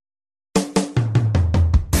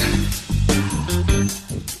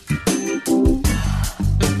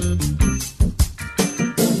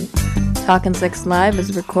Talkin' Sex Live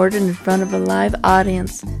is recorded in front of a live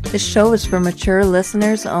audience. This show is for mature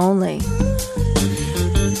listeners only.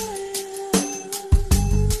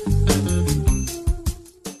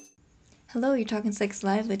 Hello, you're Talkin' Sex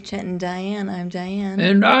Live with Chet and Diane. I'm Diane.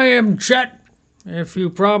 And I am Chet. If you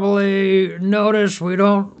probably notice, we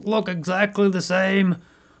don't look exactly the same.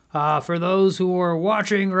 For those who are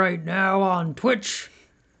watching right now on Twitch,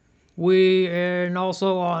 and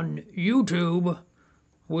also on YouTube,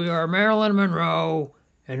 we are Marilyn Monroe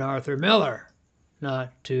and Arthur Miller.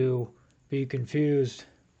 Not to be confused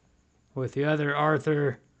with the other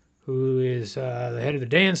Arthur, who is the head of the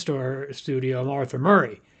dance studio, Arthur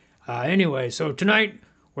Murray. Anyway, so tonight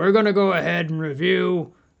we're going to go ahead and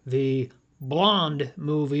review the Blonde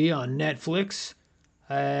movie on Netflix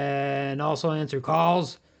and also answer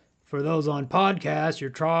calls. For those on podcasts,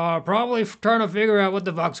 you're probably trying to figure out what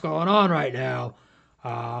the fuck's going on right now.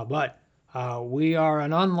 But we are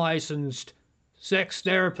an unlicensed sex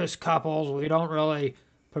therapist couples. We don't really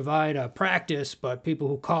provide a practice, but people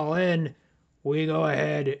who call in, we go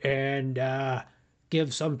ahead and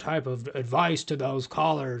give some type of advice to those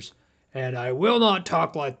callers. And I will not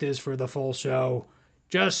talk like this for the full show,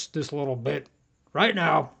 just this little bit right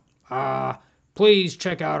now. Please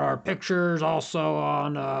check out our pictures also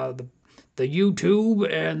on the YouTube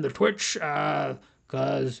and the Twitch,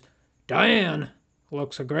 because Diane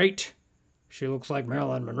looks great. She looks like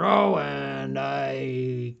Marilyn Monroe, and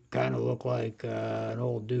I kind of look like an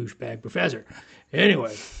old douchebag professor.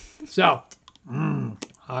 Anyway, so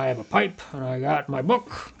I have a pipe, and I got my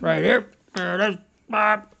book right here. There it is.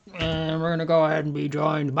 And we're going to go ahead and be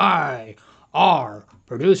joined by our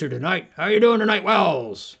producer tonight. How are you doing tonight,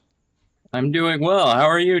 Wells? I'm doing well. How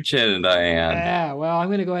are you, Chet and Diane? Yeah, well, I'm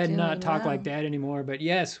going to go ahead and not talk like that anymore. But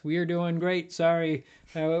yes, we are doing great. Sorry,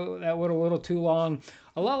 that went a little too long.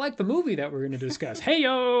 A lot like the movie that we're going to discuss.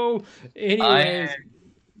 Hey-yo! Anyways.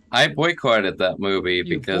 I boycotted that movie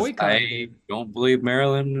because I don't believe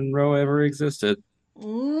Marilyn Monroe ever existed.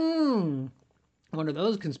 One of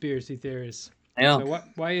those conspiracy theorists. Yeah. So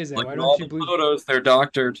why is that? Look Why at don't all you the believe photos? They're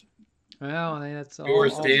doctored. Well, that's all. If you were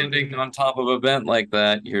standing on top of a vent like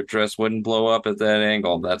that, your dress wouldn't blow up at that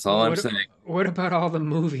angle. That's all I'm saying. What about all the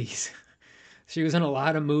movies? She was in a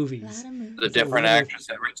lot of movies. The different actress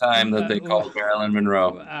every time that they called Marilyn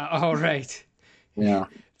Monroe. All right. Yeah.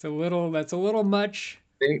 That's a little much.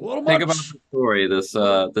 Think about the story. This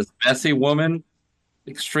messy woman,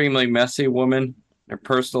 extremely messy woman, her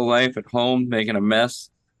personal life at home making a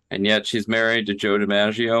mess, and yet she's married to Joe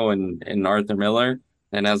DiMaggio and Arthur Miller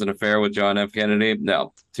and has an affair with John F. Kennedy.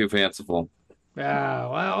 No, too fanciful.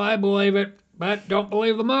 Well, I believe it, but don't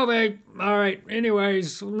believe the movie. All right.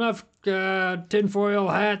 Anyways, enough tinfoil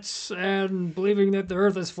hats and believing that the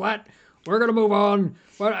Earth is flat. We're gonna move on.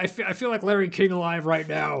 But I feel like Larry King alive right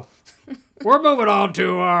now. We're moving on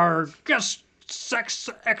to our guest sex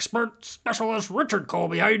expert specialist, Richard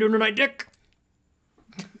Colby. How you doing tonight, Dick?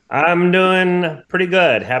 I'm doing pretty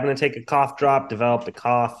good. Having to take a cough drop, developed a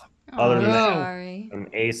cough. Other than sorry. that, I'm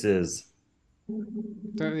aces.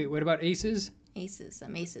 Wait, what about aces? Aces.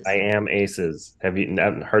 I'm aces. I am aces. Have you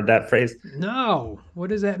heard that phrase? No. What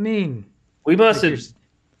does that mean? We must have.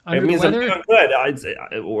 Under it means the I'm weather? doing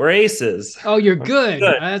good. We're aces. Oh, you're good.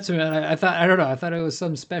 Good. That's what I thought. I don't know. I thought it was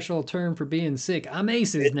some special term for being sick. I'm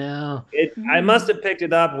aces now. I must have picked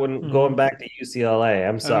it up when going back to UCLA.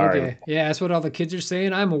 I'm sorry. Okay. Yeah, that's what all the kids are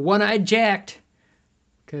saying. I'm a one-eyed jacked.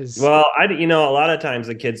 Well, a lot of times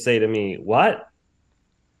the kids say to me, "What?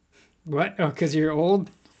 What? Oh, because you're old?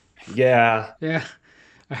 Yeah. Yeah.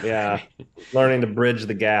 Yeah. Learning to bridge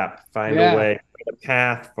the gap, find a way, a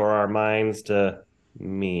path for our minds to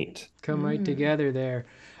meet. Come right together there.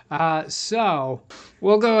 So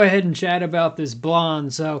we'll go ahead and chat about this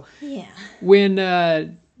Blonde. So when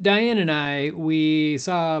Diane and we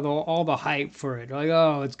saw all the hype for it. Like,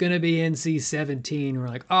 oh, it's going to be NC-17. We're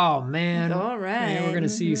like, oh, man. All right. We're going to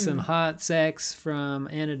see some hot sex from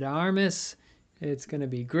Ana de Armas. It's going to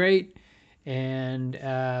be great. And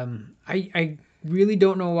I really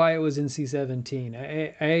don't know why it was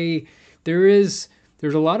NC-17.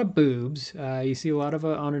 There's a lot of boobs. You see a lot of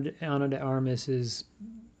Ana de Armas's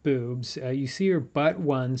boobs. You see her butt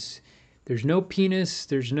once. There's no penis.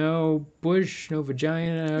 There's no bush. No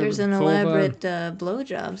vagina. There's an vulva. elaborate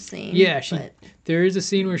blowjob scene. Yeah, there is a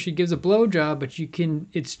scene where she gives a blowjob, but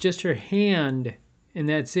it's just her hand, and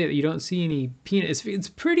that's it. You don't see any penis. It's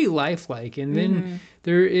pretty lifelike. And then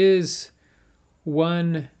there is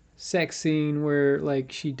one sex scene where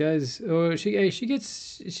like she has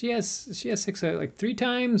sex like 3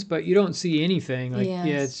 times, but you don't see anything. Like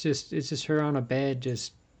it's just her on a bed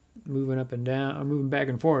just moving up and down, moving back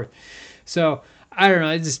and forth. So I don't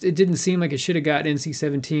know. It didn't seem like it should have got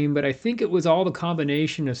NC-17, but I think it was all the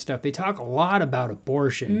combination of stuff. They talk a lot about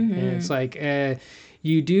abortion, and it's like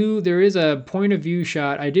there is a point of view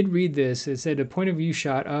shot. I did read this. It said a point of view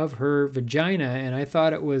shot of her vagina, and I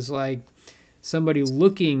thought it was like somebody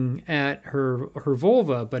looking at her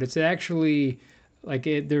vulva, but it's actually like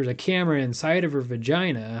there's a camera inside of her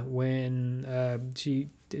vagina when she.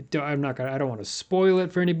 I don't want to spoil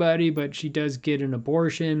it for anybody, but she does get an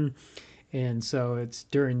abortion. And so it's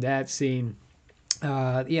during that scene.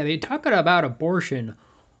 They talk about abortion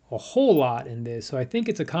a whole lot in this. So I think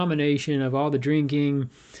it's a combination of all the drinking,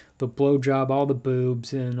 the blowjob, all the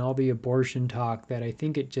boobs, and all the abortion talk that I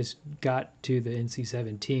think it just got to the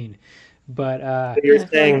NC-17. But You're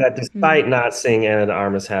saying that despite not seeing Anna de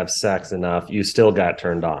Armas have sex enough, you still got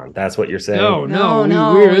turned on. That's what you're saying? No,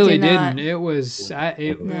 No, we we really did not. didn't. It was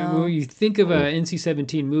No. when you think of a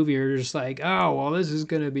NC-17 movie, you're just like, oh, well, this is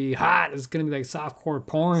gonna be hot. It's gonna be like softcore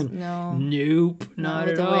porn. No. Nope, not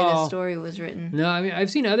with at the way the all. story was written. No, I mean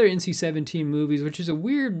I've seen other NC-17 movies, which is a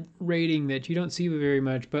weird rating that you don't see very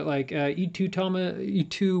much. But like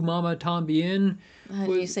E2 Mama Tambien. How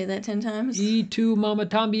do you say that 10 times? E2 Mama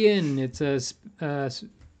Tambien. It's a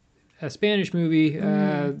Spanish movie.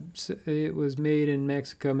 It was made in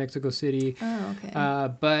Mexico City. Oh,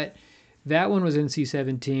 okay. But that one was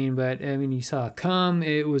NC-17. But I mean, you saw cum.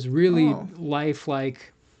 It was really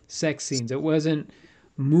lifelike sex scenes. It wasn't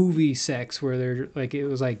movie sex where they're like it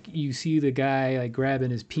was like you see the guy like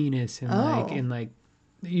grabbing his penis and like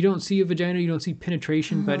you don't see a vagina, you don't see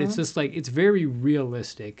penetration, but it's just like it's very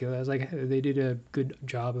realistic. I was like they did a good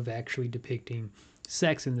job of actually depicting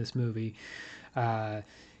sex in this movie. Not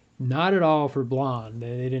at all for Blonde.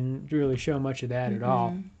 They didn't really show much of that at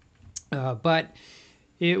all. But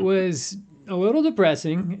it was a little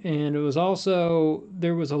depressing, and it was also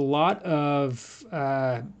there was a lot of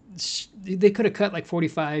they could have cut like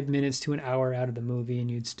 45 minutes to an hour out of the movie,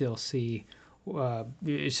 and you'd still see.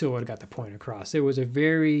 You still would have got the point across. It was a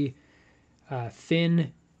very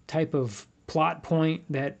thin type of plot point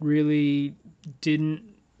that really didn't.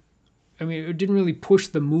 I mean, it didn't really push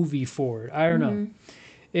the movie forward. I don't know.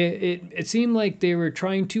 It seemed like they were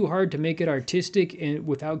trying too hard to make it artistic and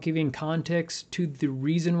without giving context to the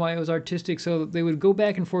reason why it was artistic. So they would go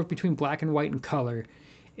back and forth between black and white and color,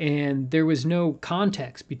 and there was no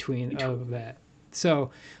context between of that.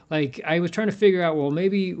 So, like, I was trying to figure out,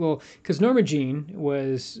 because Norma Jean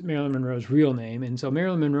was Marilyn Monroe's real name, and so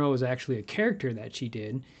Marilyn Monroe was actually a character that she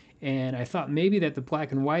did, and I thought maybe that the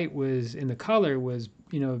black and white was in the color was,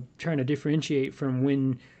 trying to differentiate from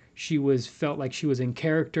when she felt like she was in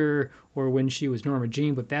character or when she was Norma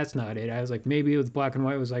Jean, but that's not it. I was like, maybe it was black and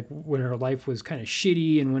white was like when her life was kind of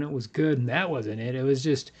shitty and when it was good, and that wasn't it. It was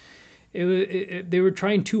just, they were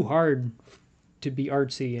trying too hard to be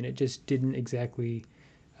artsy, and it just didn't exactly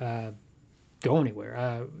go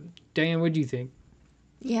anywhere. Diane, what do you think?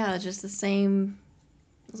 Yeah, just the same.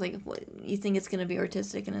 It's like you think it's gonna be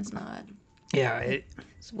artistic, and it's not. Yeah,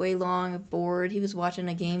 It's way long, bored. He was watching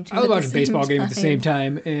a game too. I was watching a baseball game at the same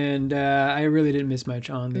time, and I really didn't miss much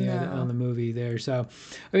on the movie there. So,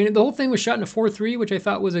 I mean, the whole thing was shot in a 4:3, which I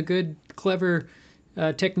thought was a good, clever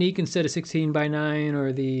technique instead of 16:9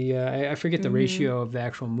 or the I forget the ratio of the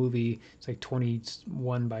actual movie. It's like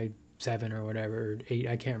 21:7 or whatever, or 8.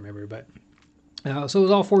 I can't remember, but so it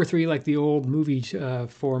was all 4:3 like the old movie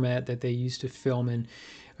format that they used to film in,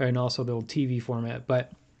 and also the old TV format.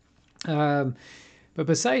 But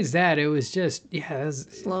besides that, it was just it was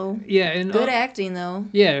slow. Yeah, and good acting though.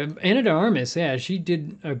 Yeah, Anna de Armas, she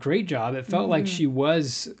did a great job. It felt like she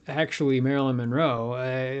was actually Marilyn Monroe.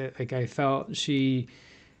 I felt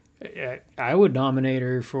I would nominate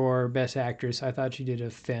her for Best Actress. I thought she did a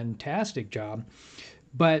fantastic job,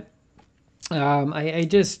 but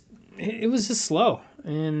it was just slow,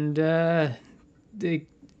 and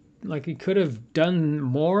it could have done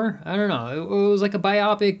more. I don't know. It was like a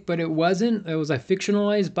biopic, but it wasn't. It was a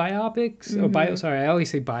fictionalized biopic. So sorry, I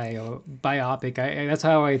always say biopic. That's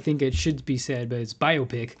how I think it should be said, but it's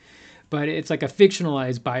biopic. But it's like a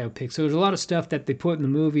fictionalized biopic. So there's a lot of stuff that they put in the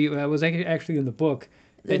movie that was actually in the book.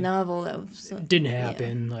 The novel that didn't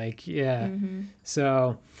happen. Yeah.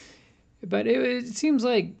 So, but it seems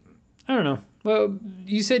like, I don't know. Well,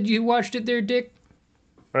 you said you watched it there, Dick?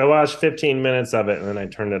 I watched 15 minutes of it and then I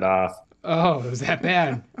turned it off. Oh, it was that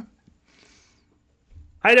bad.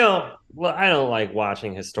 I don't like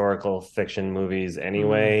watching historical fiction movies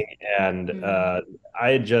anyway. And I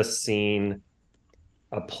had just seen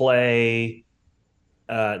a play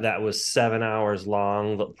that was 7 hours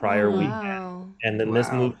long the prior weekend. And then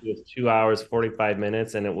this movie was 2 hours, 45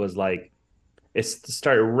 minutes. And it was like it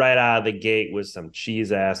started right out of the gate with some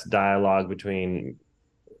cheese ass dialogue between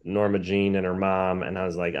Norma Jean and her mom, and I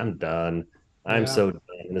was like, I'm done. I'm Yeah. so done.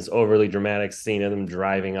 And this overly dramatic scene of them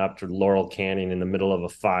driving up to Laurel Canyon in the middle of a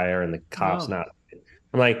fire and the cops Oh. not.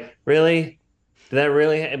 I'm like, really? Did that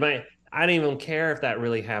really? I don't even care if that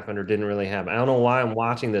really happened or didn't really happen. I don't know why I'm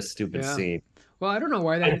watching this stupid Yeah. scene. Well, I don't know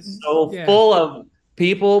why I'm that. so Yeah. full of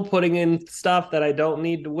people putting in stuff that I don't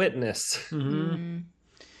need to witness. Mm-hmm. Mm.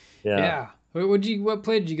 Yeah. Yeah. What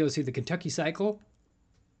play did you go see? The Kentucky Cycle?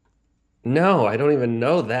 No, I don't even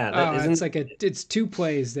know that. That Oh, isn't. it's two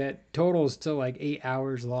plays that totals to like 8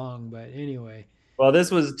 hours long. But anyway, Well,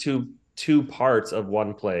 this was two parts of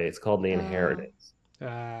one play. It's called The Oh. Inheritance.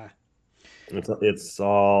 uh, It's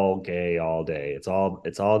all gay all day. It's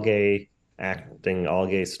all gay acting, all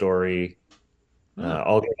gay story, huh.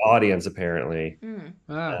 all gay audience apparently. Mm.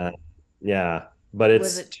 Wow, Uh, yeah, but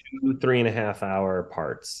Was it's it? 2 3.5 hour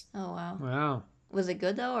parts. Oh wow. wow. Was it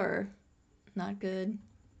good though, or not good?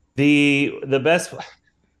 The best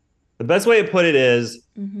way to put it is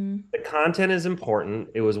Mm-hmm. the content is important.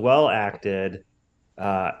 It was well acted.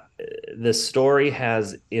 Uh, the story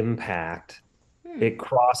has impact. Hmm. It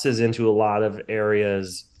crosses into a lot of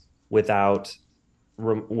areas without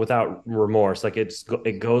without remorse. Like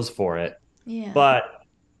it goes for it. Yeah. But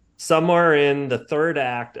somewhere in the third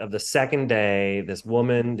act of the second day, this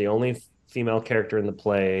woman, the only female character in the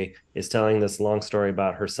play, is telling this long story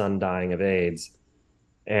about her son dying of AIDS.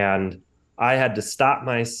 And I had to stop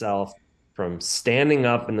myself from standing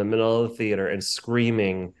up in the middle of the theater and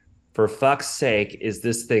screaming, for fuck's sake, is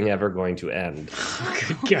this thing ever going to end?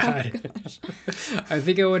 Good God. I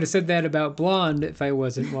think I would have said that about Blonde if I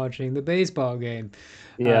wasn't watching the baseball game.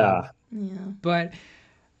 Yeah. Yeah. But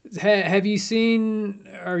have you seen,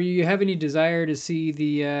 or you have any desire to see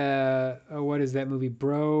the, what is that movie,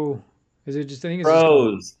 Bro? Is it just, I think it's just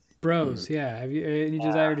called Rose. Bros. Yeah. Have you any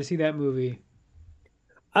desire to see that movie?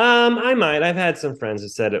 I might. I've had some friends who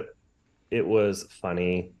said it was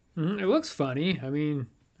funny. It looks funny. I mean,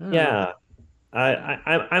 I don't know. Yeah.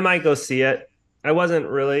 I might go see it. I wasn't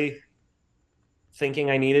really thinking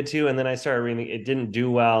I needed to, and then I started reading. It didn't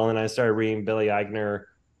do well, and I started reading. Billy Eichner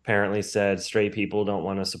apparently said straight people don't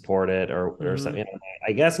want to support it, or Mhm. something.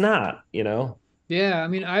 I guess not. Yeah, I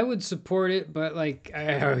mean, I would support it, but like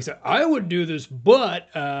I always say, I would do this, but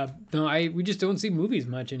no, we just don't see movies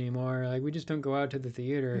much anymore. Like we just don't go out to the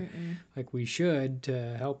theater Mm-mm. like we should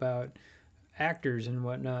to help out actors and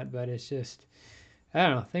whatnot. But it's just I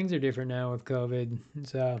don't know. Things are different now with COVID.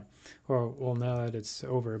 So, or well, now that it's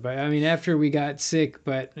over. But I mean, after we got sick,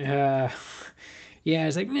 but yeah,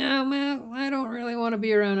 it's like no, man, I don't really want to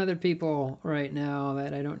be around other people right now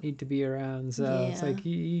that I don't need to be around. So it's Yeah. like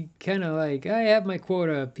you kind of like I have my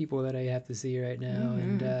quota of people that I have to see right now,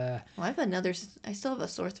 and Well, I've had another. I still have a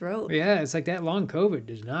sore throat. yeah, it's like that long COVID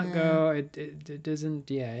does not Yeah. go. It doesn't.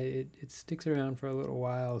 Yeah, it sticks around for a little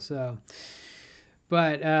while. So,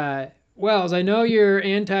 but Wells, I know you're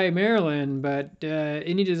anti-Marilyn, but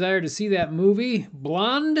any desire to see that movie,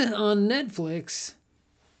 Blonde, on Netflix?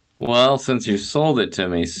 Well, since you sold it to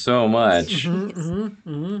me so much,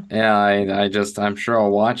 Jeez. yeah, I'm sure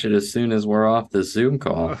I'll watch it as soon as we're off the Zoom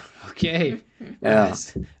call. Okay. Yeah.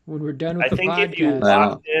 Yes. When we're done with I the think if you podcast.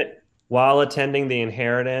 watch it while attending the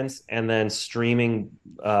Inheritance and then streaming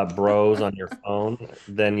Bros on your phone,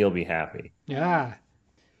 then you'll be happy. Yeah.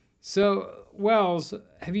 So, Wells,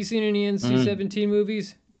 have you seen any NC-17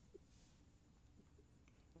 movies?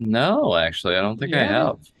 No, actually, I don't think I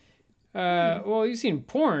Yeah? have. Well, you've seen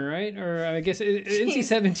porn, right? Or I guess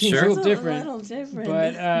NC-17 is Sure. a It's little a different. little different.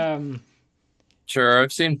 But Sure,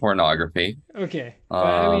 I've seen pornography. okay. But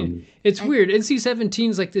I mean, it's weird. NC-17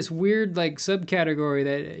 is like this weird like subcategory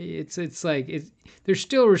that it's like there's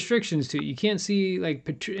still restrictions to it. You can't see like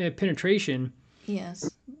penetration. Yes.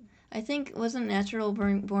 I think wasn't Natural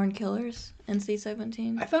Born Killers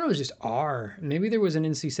NC-17? I thought it was just R. Maybe there was an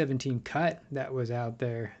NC-17 cut that was out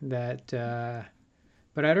there that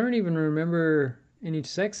but I don't even remember any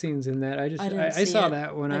sex scenes in that. I saw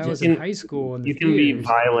that when I was in high school in the You can be theaters.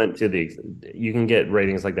 violent you can get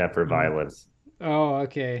ratings like that for violence. Oh,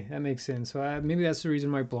 okay, that makes sense. So maybe that's the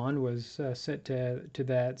reason why Blonde was set to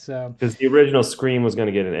that. So, Because the original Scream was going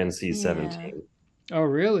to get an NC-17. oh,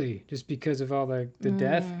 really? Just because of all the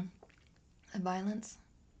death? The violence.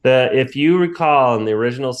 If you recall in the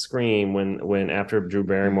original Scream, when after Drew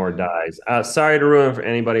Barrymore dies, sorry to ruin for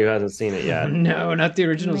anybody who hasn't seen it yet. No, not the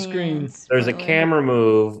original Man, Scream. There's a spoiler. camera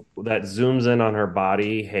move that zooms in on her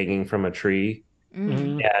body hanging from a tree.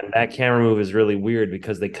 Mhm. And that camera move is really weird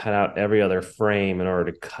because they cut out every other frame in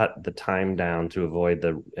order to cut the time down to avoid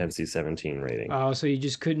the NC-17 rating. Oh, so you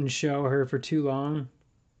just couldn't show her for too long?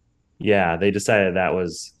 Yeah, they decided that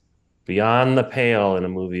was beyond the pale in a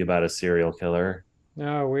movie about a serial killer.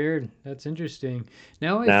 Oh, weird. That's interesting.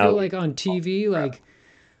 Now I feel Now, like on TV,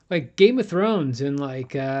 like Game of Thrones and like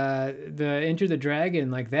the Enter the Dragon,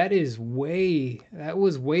 like that was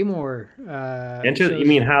way more you shows.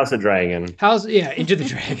 mean House of Dragon? Enter the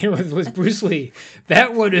Dragon was Bruce Lee.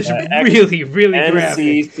 That one is X really, really graphic.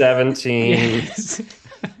 NC-17. Yes.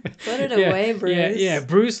 Put it away, Bruce. Yeah.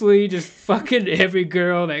 Bruce Lee just fucking every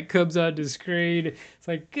girl that comes onto screen. It's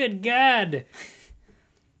like, good God,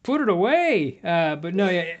 put it away. But no,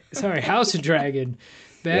 yeah, sorry, House of Dragon.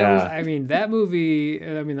 That was, Yeah. I mean, that movie.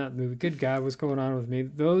 I mean, not movie. Good God, what's going on with me?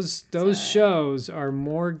 Those shows are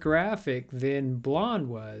more graphic than Blonde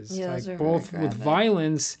was. Yeah, like those are both very with graphic.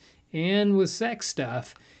 violence and with sex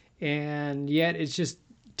stuff, and yet it's just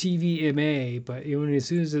TVMA. But as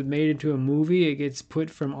soon as it made it to a movie, it gets put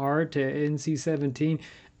from R to NC-17.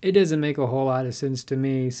 It doesn't make a whole lot of sense to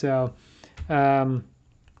me. So.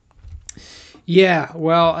 Yeah,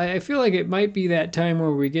 well, I feel like it might be that time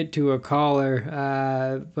where we get to a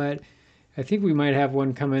caller, but I think we might have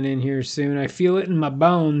one coming in here soon. I feel it in my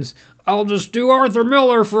bones. I'll just do Arthur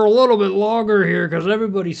Miller for a little bit longer here because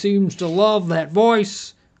everybody seems to love that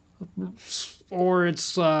voice. Or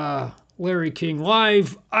it's Larry King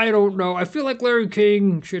live. I don't know. I feel like Larry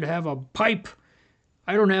King should have a pipe.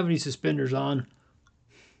 I don't have any suspenders on.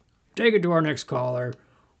 Take it to our next caller.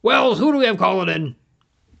 Wells, who do we have calling in?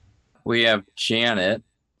 We have Janet.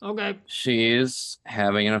 Okay. She's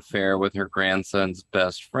having an affair with her grandson's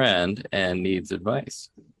best friend and needs advice.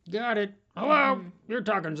 Got it. Hello, you're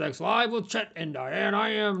talking Sex Live with Chet and Diane. I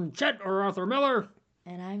am Chet or Arthur Miller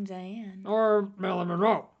And I'm Diane. or Marilyn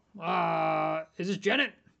Monroe. Is this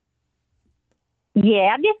Janet?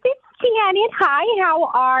 Yeah, this is Janet. Hi, how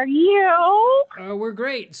are you? We're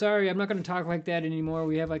great. Sorry, I'm not going to talk like that anymore.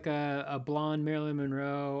 We have like a blonde Marilyn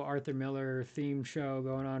Monroe, Arthur Miller themed show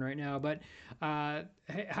going on right now. But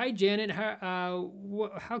hi, Janet. How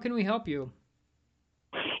can we help you?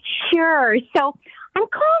 Sure. So I'm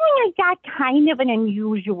calling. I got kind of an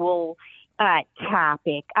unusual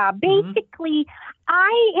topic. Basically,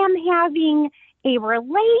 I am having a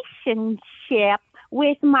relationship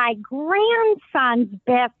with my grandson's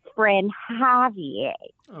best friend, Javier.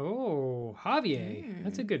 Oh, Javier.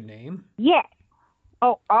 That's a good name. Yes.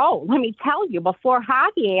 Oh, let me tell you, before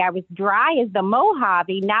Javier, I was dry as the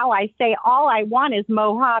Mojave. Now I say all I want is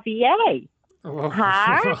Mojavier. Oh,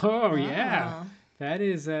 Huh? oh yeah. Wow.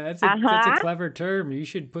 That's a clever term. You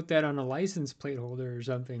should put that on a license plate holder or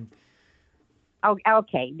something. Oh,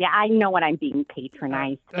 okay. Yeah, I know what I'm being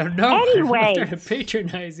patronized. No, Anyway. I'm not trying to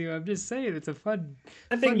patronize you. I'm just saying it's a fun.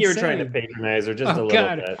 I think fun you were trying to saying. patronize her just Oh, a little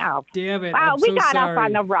God. bit. Oh, Damn it! wow, I'm we so got sorry. up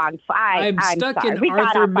on the wrong foot. I'm stuck sorry. in We got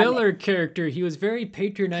Arthur up on Miller character. He was very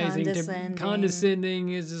patronizing, Condescending. condescending.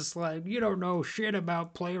 Is just like, you don't know shit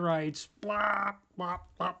about playwrights. Blah blah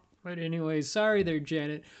blah. But anyway, sorry there,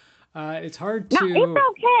 Janet. It's hard No, to. it's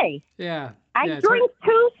okay. Yeah. I yeah, it's hard- drink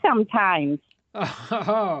too sometimes.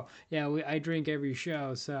 Oh, yeah, I drink every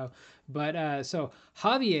show. So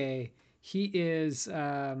Javier, he is,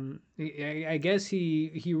 I guess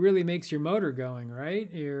he really makes your motor going, right?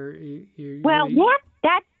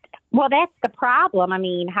 Well, that's the problem. I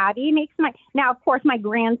mean, Javier makes now, of course, my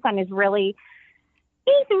grandson he's really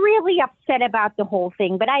upset about the whole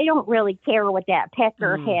thing, but I don't really care what that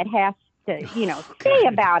peckerhead has to, say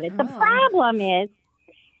about it. The problem is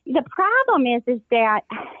that,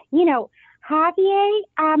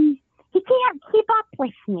 Javier, he can't keep up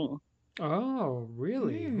with me. Oh,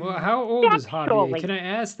 really? Well, how old is Javier? Sexually. Can I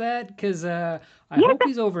ask that? Because I hope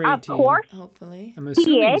he's over 18. Of course, Hopefully. I'm assuming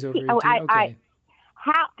he he's is. over 18. I-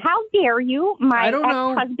 how dare you? My I don't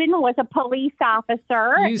know. ex-husband was a police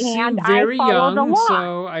officer, You seem and very I followed the young, law.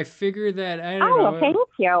 so I figured that, I don't Oh, know. well, thank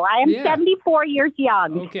you. I am Yeah. 74 years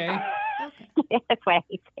young. Okay. That's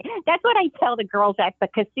what I tell the girls at the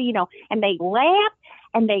casino, and they laugh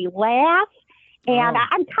and they laugh, and Oh.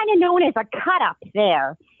 I'm kind of known as a cut up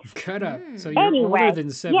there. Cut up. So you're Anyway, older than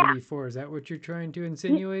 74. Is that what you're trying to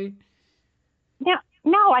insinuate?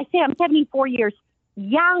 No, I say I'm 74 years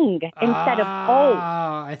young instead of old.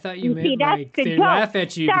 Ah, I thought you You meant see, that's like the they joke. laugh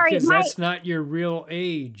at you Sorry, because my- that's not your real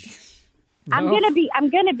age. I'm No? gonna be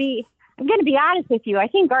honest with you. I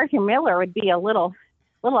think Arthur Miller would be a little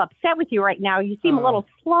upset with you right now. You seem a Oh. little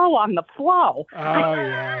slow on the flow. Oh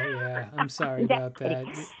yeah. I'm sorry about that.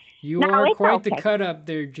 You No, are it's quite the okay. cut up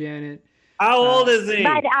there, Janet. How old is he?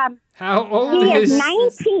 But How old he is? is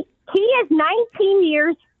 19. He is 19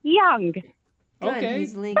 years young. Good, Okay.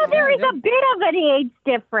 he's legal. So there is a bit of an age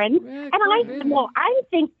difference. Yeah, And quite a bit. I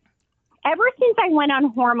think ever since I went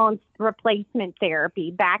on hormone replacement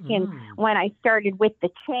therapy back in when I started with the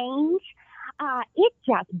change, it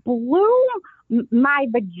just blew my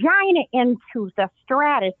vagina into the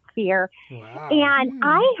stratosphere. Wow. And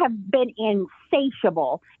I have been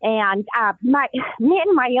insatiable. And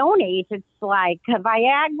in my own age, it's like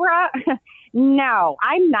Viagra. No,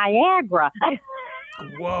 I'm Niagara.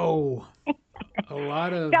 Whoa. A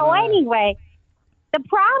lot of. So anyway, the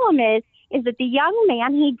problem is that the young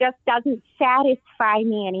man, he just doesn't satisfy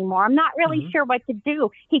me anymore. I'm not really sure what to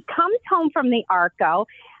do. He comes home from the Arco.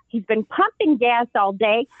 He's been pumping gas all day,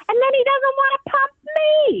 and then he doesn't want to pump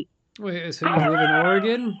me. Wait, so you live in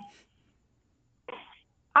Oregon?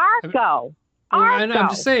 Arco. And I'm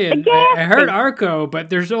just saying, I heard Arco, but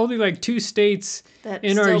there's only like 2 states That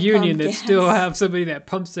in our still union pump that still gas. have somebody that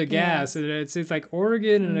pumps the gas, and it's like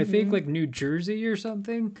Oregon and I think Mm-hmm. like New Jersey or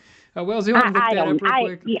something. Wells, you want to look that up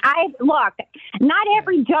real quick? Look, not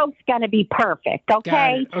every joke's going to be perfect, okay?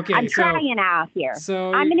 Got it. Okay, I'm so- trying out here.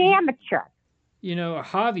 So I'm an amateur. You know,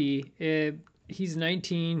 Javi, he's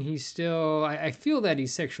 19. He's still, I feel that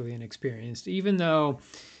he's sexually inexperienced, even though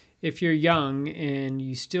if you're young and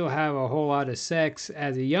you still have a whole lot of sex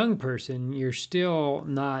as a young person, you're still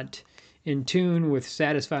not in tune with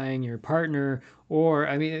satisfying your partner. Or,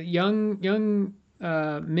 I mean, young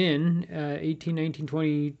men, 18, 19,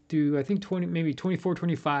 20 through, I think 20, maybe 24,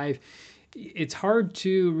 25, it's hard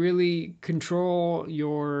to really control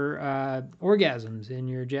your orgasms and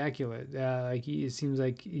your ejaculate. It seems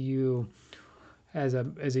like you, as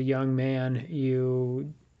a young man,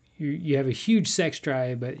 you have a huge sex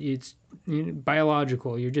drive, but it's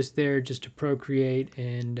biological. You're just there just to procreate,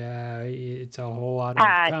 and it's a whole lot of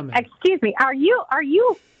comment. Excuse me. Are you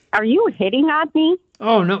hitting on me?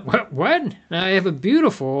 Oh no! What? I have a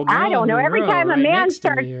beautiful. I don't know. Every time a man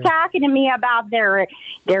starts talking to me about their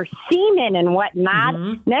semen and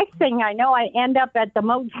whatnot, next thing I know, I end up at the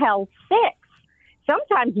Motel 6,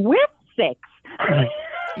 sometimes with 6.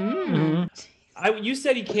 You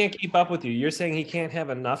said he can't keep up with you. You're saying he can't have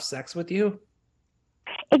enough sex with you?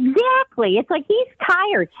 Exactly. It's like he's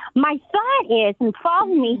tired. My thought is, and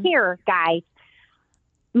follow me here, guys,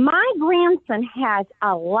 my grandson has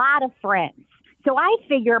a lot of friends. So I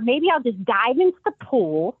figure maybe I'll just dive into the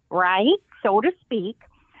pool, right, so to speak,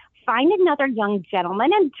 find another young gentleman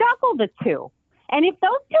and juggle the two. And if those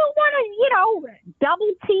two want to,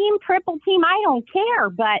 double team, triple team, I don't care.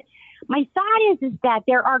 But my thought is that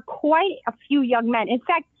there are quite a few young men. In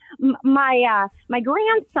fact, my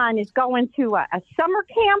grandson is going to a summer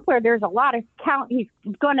camp where there's a lot of he's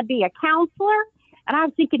going to be a counselor. And I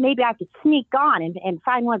was thinking maybe I could sneak on and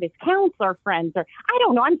find one of his counselor friends. Or I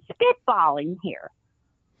don't know. I'm spitballing here.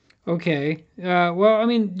 Okay. Well, I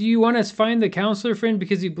mean, do you want to find the counselor friend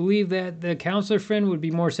because you believe that the counselor friend would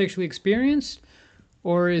be more sexually experienced?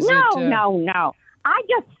 Or is No. I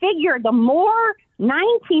just figure the more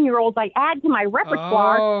 19-year-olds I add to my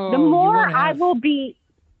repertoire, the more I will be.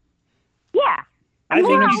 Yeah. I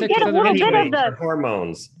think I'll get a little bit of the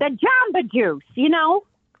hormones. The Jamba juice,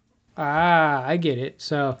 I get it.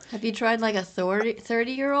 So have you tried like a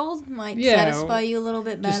 30-year-old? Might satisfy you a little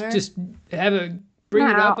bit better. Just have bring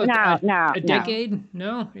it up a decade.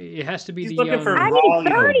 No, it has to be the young.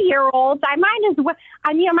 30-year-olds. I might as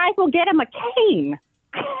well get him a cane.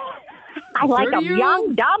 I like them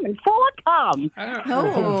young, dumb, and full of cum.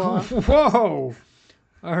 Oh. Whoa.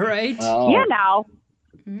 All right.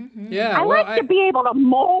 Mm-hmm. Yeah. I like to be able to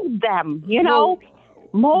mold them, mold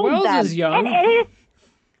Wells them. is young.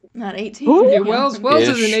 Not 18. Yeah, Wells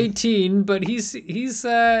isn't 18, but he's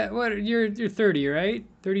what? You're 30, right?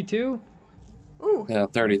 32. Ooh. Yeah,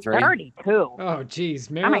 33. 32. Oh, geez,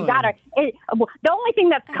 Oh Marilyn. my God! The only thing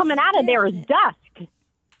that's coming out of there is dust.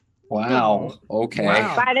 Wow. Okay.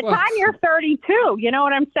 Wow. By the time you're 32, you know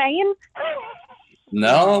what I'm saying?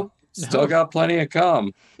 No, still got plenty of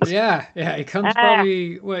cum. Yeah. It comes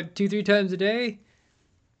probably 2-3 times a day.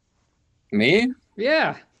 Me?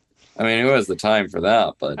 Yeah. I mean, who has the time for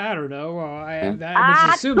that? But I don't know. Well, I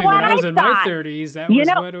was assuming when I was in my 30s, that was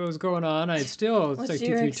what was going on. I'd still What's like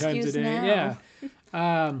your 2-3 times a day. excuse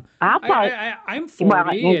Yeah. I'm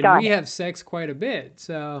 40 and we have sex quite a bit.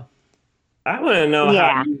 So I want to know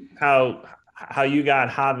how you got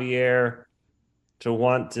Javier to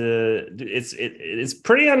want to. It's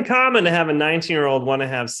pretty uncommon to have a 19-year-old want to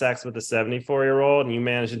have sex with a 74-year-old, and you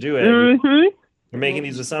managed to do it. Mm-hmm. You're making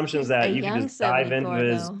these assumptions that you can just dive into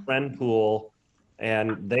his though. friend pool,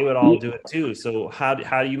 and they would all do it too. So how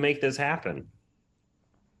do you make this happen?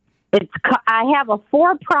 I have a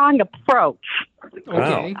 4-pronged approach.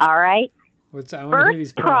 okay. All right. I want to hear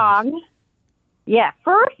these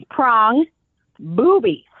First prong,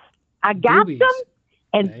 boobies. I got Boobies. them.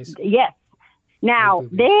 And Nice. yes, now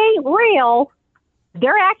boobies. they ain't real.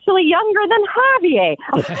 They're actually younger than Javier.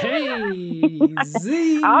 Hey,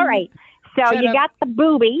 zing. All right. So Shut you up. got the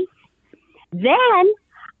boobies. Then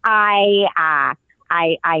I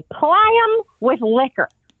ply them with liquor.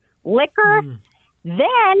 Mm.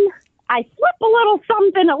 Then I slip a little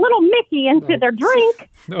something, a little Mickey into their drink.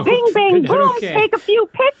 No, Bing, bang, not boom. okay. Take a few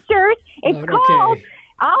pictures. It's Not called, okay.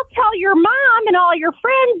 I'll tell your mom and all your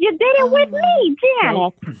friends you did it with me, Janet.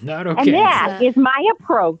 Nope, not okay. And that is my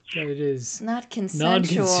approach. That it is Not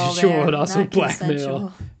consensual. non-consensual there. and also Not blackmail.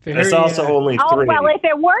 consensual. Very, It's also only Oh, 3. well, if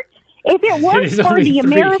it works is for only the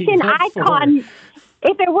 3, American not 4. icon,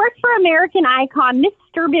 if it works for American icon,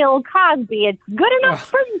 Mr. Bill Cosby, it's good enough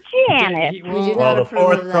for Janet. He- We do well, not Well, the approve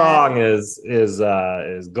fourth of that. prong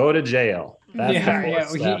is go to jail. That's the yeah, fourth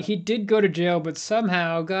yeah. step. He did go to jail, but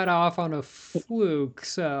somehow got off on a fluke.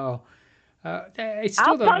 So I still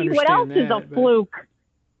I'll don't tell you what else understand is a that, but- fluke.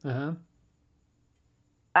 Uh-huh.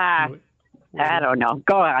 I What- don't know.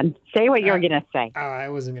 Go on. Say what you're Uh, going to say. Oh, I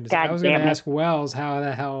wasn't going to say. God I was going damn to it. ask Wells how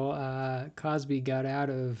the hell Cosby got out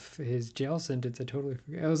of his jail sentence. I totally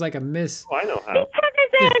forgot. It was like a miss. Oh, I know how.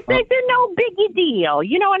 It's no biggie deal.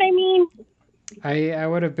 You know what I mean? I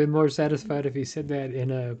would have been more satisfied if he said that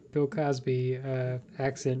in a Bill Cosby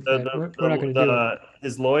accent, but we're not going to do it.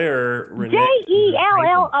 His lawyer, Renee.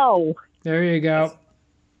 Jello. There you go.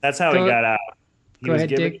 That's how Go- he got out. He go was ahead,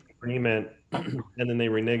 given Dick. an agreement, and then they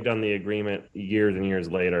reneged on the agreement years and years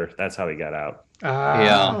later. That's how he got out.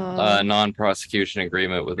 Yeah, non-prosecution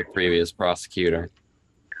agreement with the previous prosecutor.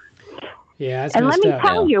 Yeah, that's And let messed me up.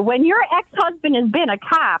 tell you, when your ex-husband has been a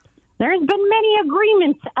cop, there's been many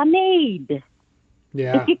agreements made.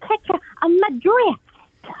 Yeah. If you catch a madrid.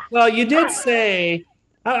 Well, you did say.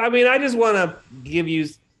 I mean, I just want to give you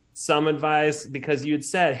some advice because you had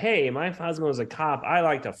said, "Hey, my husband was a cop. I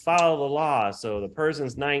like to follow the law, so the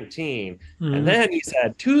person's 19." Mhm. And then you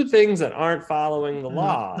said 2 things that aren't following the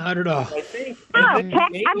law. Not at all. I think. Oh,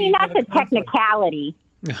 maybe I mean, you that's have a technicality.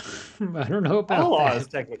 I don't know about All law that. is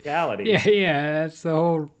technicality. Yeah, that's the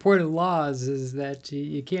whole point of laws is that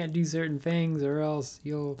you can't do certain things or else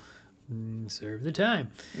you'll serve the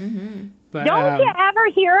time. Mm-hmm. But Don't you ever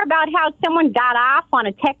hear about how someone got off on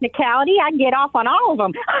a technicality? I get off on all of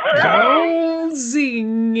them. oh,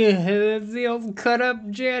 zing! That's the old cut up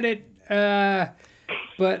Janet.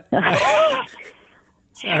 But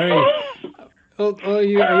sorry. Oh, are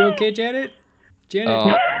you okay, Janet?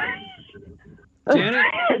 Janet, Janet.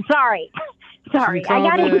 Sorry. I call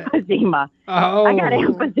got the- emphysema. Oh, I got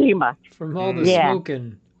emphysema. from all the Yeah.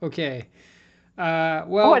 smoking. Okay. Oh,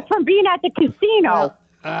 Well, it's from being at the casino.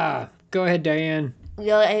 go ahead, Diane.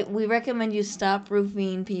 We recommend you stop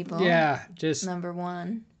roofing people. Yeah, just Number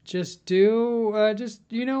one.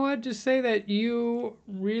 you know what? Just say that you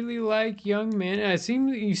really like young men.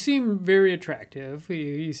 You seem very attractive.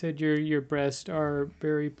 You said your breasts are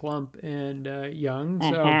very plump and young.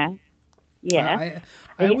 So Yeah. I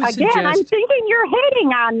would Again, I'm suggest. thinking you're hitting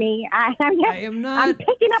on me. I am not. I'm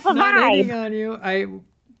picking up a not vibe. hitting on you.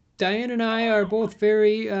 Diane and I are both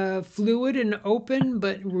very fluid and open,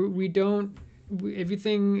 but we don't.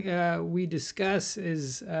 Everything we discuss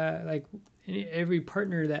is like every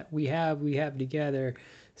partner that we have together.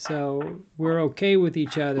 So we're okay with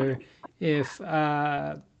each other if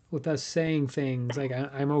with us saying things like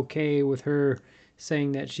I'm okay with her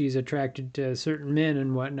saying that she's attracted to certain men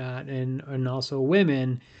and whatnot, and also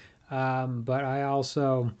women. But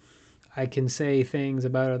I can say things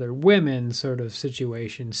about other women sort of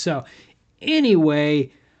situations. So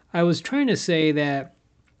anyway, I was trying to say that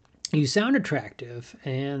you sound attractive.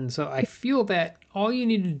 And so I feel that all you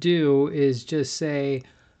need to do is just say,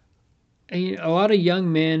 a lot of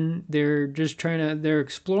young men, they're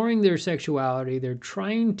exploring their sexuality. They're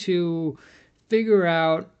trying to figure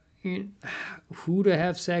out who to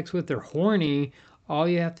have sex with. They're horny. All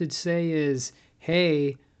you have to say is,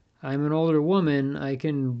 hey, I'm an older woman. I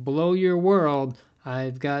can blow your world.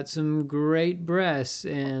 I've got some great breasts,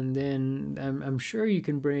 and then I'm sure you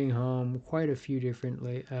can bring home quite a few different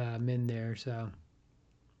men there. So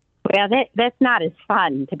Well, that's not as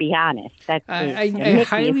fun, to be honest. I Mickey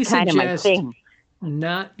highly is kind of my suggest thing.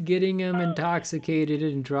 not getting them intoxicated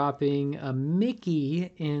and dropping a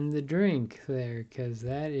Mickey in the drink there, because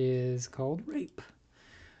that is called rape.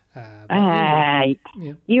 Yeah.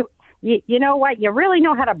 You know what? You really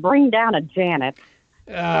know how to bring down a Janet.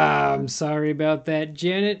 I'm sorry about that,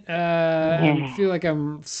 Janet. I feel like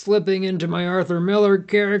I'm slipping into my Arthur Miller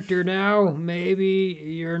character now. Maybe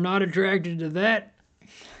you're not attracted to that.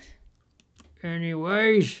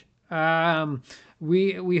 Anyways,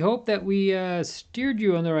 we hope that we steered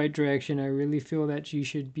you in the right direction. I really feel that you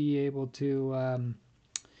should be able to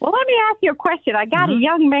Well, let me ask you a question. I got a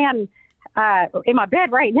young man in my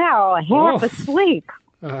bed right now, half asleep.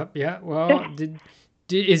 Yeah. Well,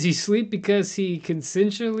 is he asleep because he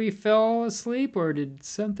consensually fell asleep, or did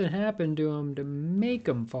something happen to him to make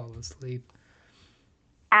him fall asleep?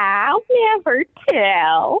 I'll never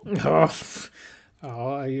tell.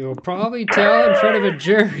 Oh, you'll probably tell in front of a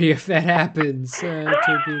jury if that happens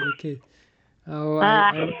to be the case.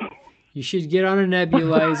 You should get on a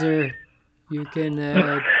nebulizer. You can.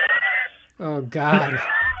 Oh God,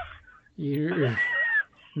 your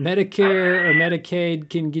Medicare or Medicaid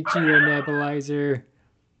can get you a nebulizer.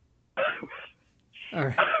 All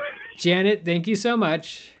right. Janet, thank you so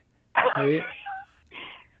much. Bye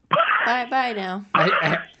now.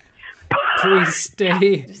 Please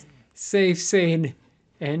stay safe, sane,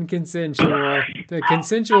 and consensual. The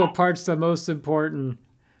consensual part's the most important,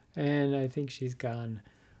 and I think she's gone.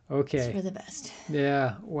 Okay. It's for the best.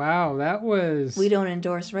 Yeah. Wow, that was... We don't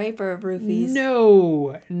endorse rape or roofies.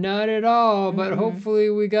 No, not at all. But hopefully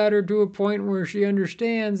we got her to a point where she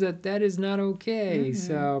understands that that is not okay.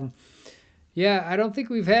 So, yeah, I don't think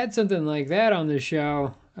we've had something like that on the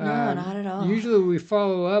show. No, not at all. Usually we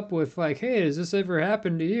follow up with like, hey, has this ever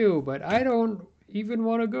happened to you? But I don't even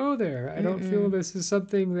want to go there. I don't feel this is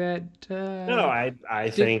something that... No, I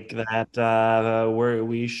think that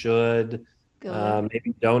we should...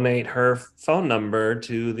 maybe donate her phone number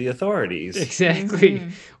to the authorities. Exactly.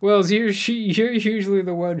 Well, you're usually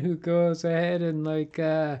the one who goes ahead and like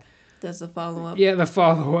does the follow up. Yeah, the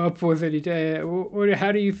follow up with it.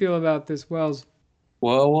 How do you feel about this, Wells?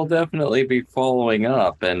 Well, we'll definitely be following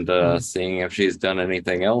up and seeing if she's done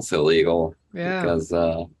anything else illegal. Yeah. Because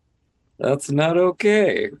that's not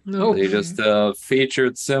okay. No. They just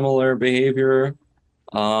featured similar behavior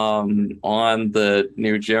on the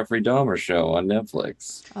new Jeffrey Dahmer show on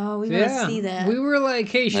Netflix. Oh, we want to see that. We were like,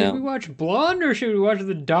 hey, should we watch Blonde or should we watch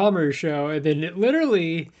the Dahmer show? And then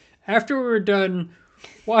literally, after we were done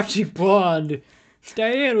watching Blonde,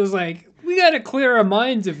 Diane was like, we got to clear our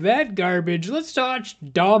minds of that garbage. Let's watch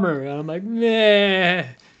Dahmer. And I'm like, nah,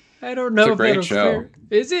 I don't know It's a if great that'll show. clear.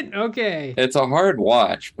 Is it? Okay. It's a hard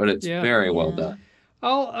watch, but it's very well done.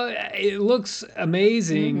 It looks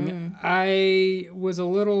amazing. I was a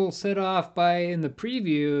little set off by in the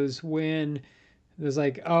previews when it was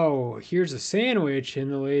like, oh, here's a sandwich,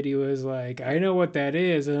 and the lady was like, I know what that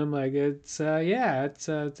is, and I'm like, that's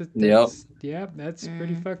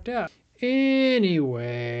pretty fucked up.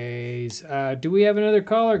 Anyways, do we have another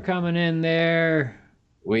caller coming in there?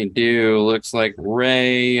 We do. Looks like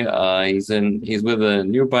Ray. He's with a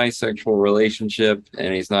new bisexual relationship,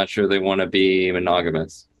 and he's not sure they want to be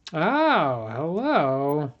monogamous. Oh,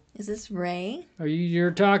 hello. Is this Ray?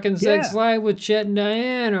 You're talking Sex Live with Chet and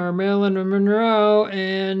Diane, or Marilyn Monroe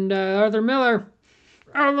and Arthur Miller.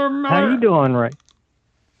 Arthur Miller. How you doing, Ray?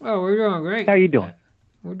 Oh, we're doing great. How you doing?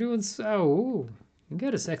 We're doing so. Ooh, you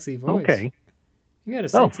got a sexy voice. Okay. You got a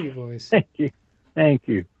sexy voice. Thank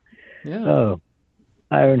you. Yeah. Oh.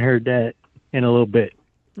 I haven't heard that in a little bit.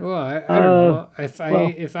 Well, I don't know.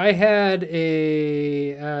 If I had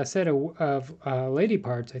a set of lady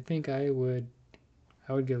parts, I think I would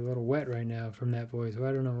get a little wet right now from that voice. Well,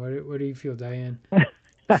 I don't know. What do you feel, Diane?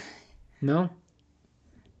 No?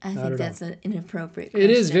 I think that's an inappropriate question.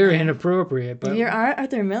 It is very inappropriate. But your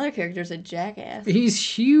Arthur Miller character is a jackass. He's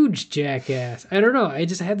huge jackass. I don't know. I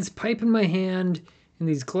just had this pipe in my hand and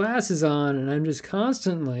these glasses on, and I'm just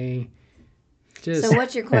constantly... So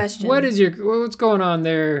what's your question? What's going on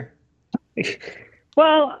there?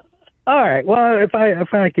 Well, all right. Well, if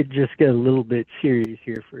I could just get a little bit serious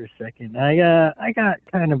here for a second, I got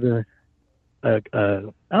kind of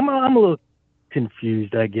I'm a little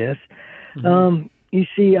confused, I guess. You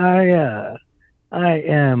see, I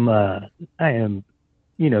am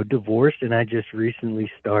divorced, and I just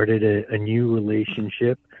recently started a new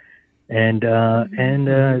relationship, and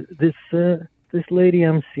this lady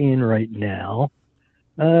I'm seeing right now,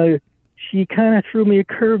 she kind of threw me a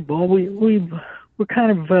curveball. We're kind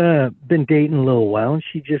of been dating a little while, and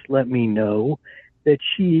she just let me know that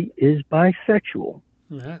she is bisexual.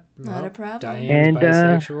 Not a problem. Diane's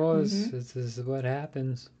bisexual. This is what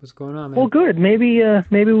happens. What's going on, man? Well, good. Maybe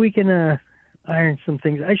we can iron some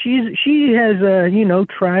things. She has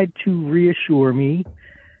tried to reassure me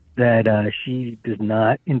that she does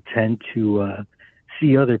not intend to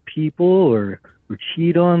see other people or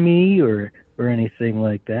cheat on me or anything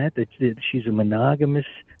like that. That she's a monogamous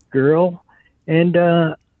girl, and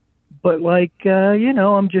but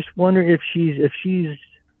I'm just wondering if she's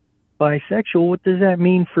bisexual. What does that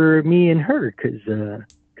mean for me and her?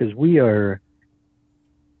 Because we are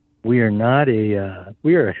not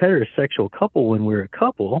we are a heterosexual couple when we're a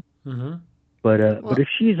couple, But if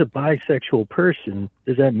she's a bisexual person,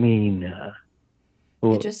 does that mean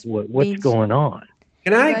just what's means- going on?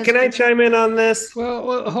 Can I chime in on this?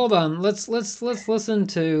 Well, hold on. Let's listen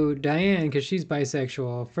to Diane because she's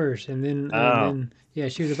bisexual first, and then yeah,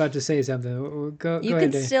 she was about to say something. Go You ahead,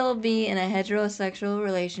 could Diane. still be in a heterosexual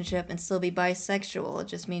relationship and still be bisexual. It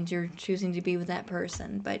just means you're choosing to be with that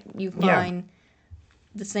person, but you find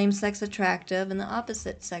the same sex attractive and the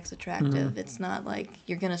opposite sex attractive. It's not like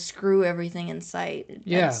you're gonna screw everything in sight.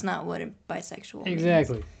 Yeah. That's not what a bisexual means.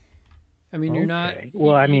 Exactly. I mean, you're not. Okay.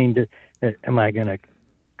 Well, I mean, am I gonna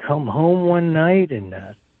come home one night and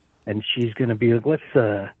she's gonna be like,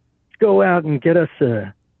 let's go out and get us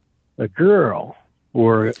a girl,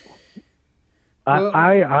 or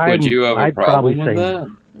Would you have a I'd problem probably with say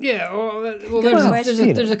that? Yeah, well, Good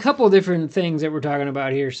question. there's a couple of different things that we're talking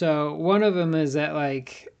about here. So one of them is that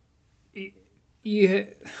like, cheating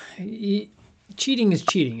is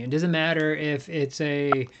cheating. It doesn't matter if it's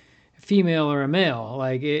a female or a male.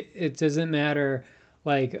 Like it doesn't matter.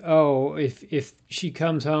 Like, oh, if she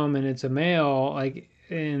comes home and it's a male, like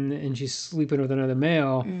and she's sleeping with another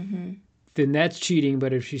male, then that's cheating.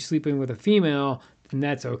 But if she's sleeping with a female, then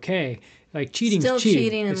that's okay. Like cheating's Still cheating.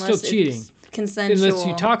 cheating It's unless still cheating. it's consensual. Unless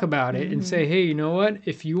you talk about it and say, hey, you know what?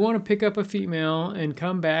 If you want to pick up a female and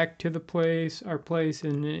come back to our place,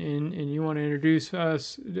 and you want to introduce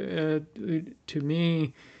us to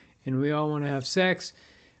me, and we all want to have sex,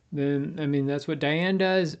 then I mean that's what Diane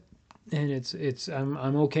does, and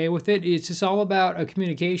I'm okay with it. It's just all about a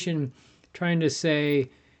communication, trying to say,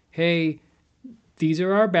 hey, these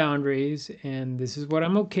are our boundaries and this is what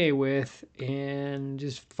I'm okay with, and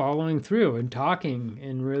just following through and talking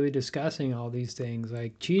and really discussing all these things.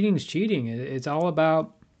 Like cheating's cheating. It's all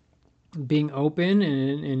about being open,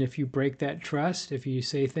 and if you break that trust, if you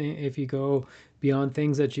say if you go beyond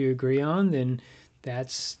things that you agree on, then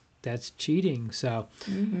that's cheating. So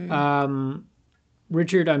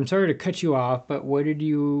Richard, I'm sorry to cut you off, but what did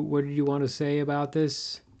you want to say about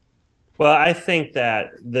this? Well, I think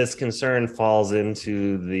that this concern falls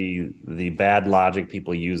into the bad logic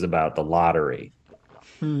people use about the lottery.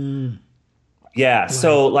 Yeah,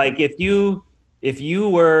 so like if you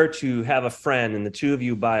were to have a friend and the two of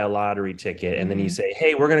you buy a lottery ticket, and then you say,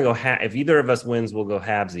 hey, we're going to go if either of us wins, we'll go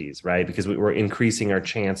halvesies, right? Because we're increasing our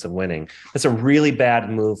chance of winning. That's a really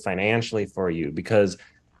bad move financially for you, because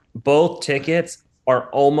both tickets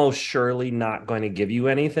are almost surely not going to give you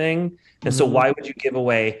anything. And so why would you give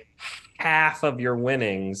away half of your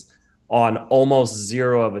winnings on almost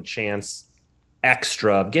zero of a chance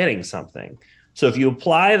extra of getting something? So if you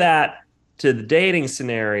apply that to the dating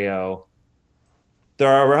scenario,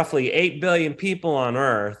 there are roughly 8 billion people on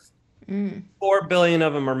Earth. 4 billion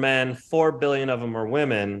of them are men, 4 billion of them are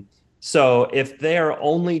women. So if they are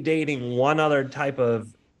only dating one other type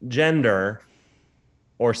of gender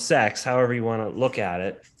or sex, however you want to look at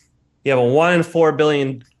it, you have a 1 in 4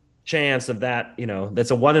 billion chance of that.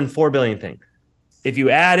 That's a 1 in 4 billion thing. If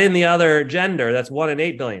you add in the other gender, that's 1 in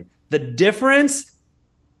 8 billion. The difference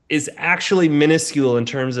is actually minuscule in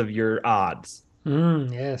terms of your odds.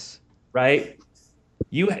 Yes. Right?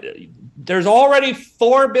 There's already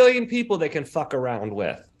 4 billion people that can fuck around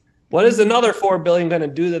with. What is another 4 billion going to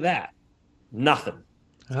do to that? Nothing.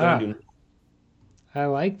 It's gonna do I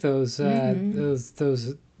like those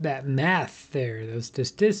that math there, those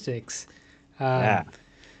statistics. Yeah.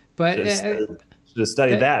 But should have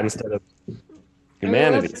studied that instead of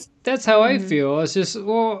humanities. That's how I feel. It's just,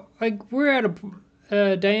 well, like we're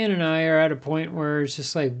at Diane and I are at a point where it's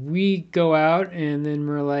just like we go out and then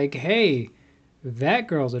we're like, hey, that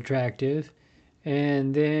girl's attractive.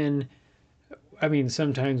 And then, I mean,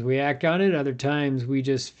 sometimes we act on it. Other times we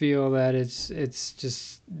just feel that it's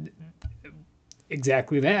just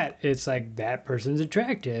exactly that. It's like that person's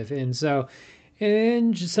attractive. And so,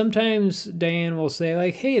 and sometimes Diane will say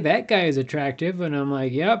like, hey, that guy is attractive. And I'm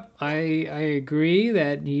like, yep, I agree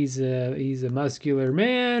that he's a muscular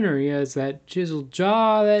man, or he has that chiseled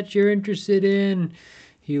jaw that you're interested in.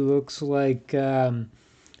 He looks like the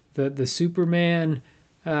Superman,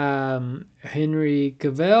 Henry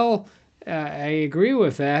Cavill. I agree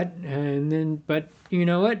with that. And then, but you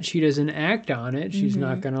know what? She doesn't act on it. She's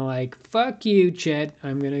not going to like, fuck you, Chet.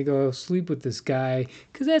 I'm going to go sleep with this guy.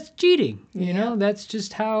 Because that's cheating. You know, that's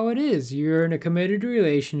just how it is. You're in a committed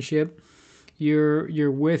relationship.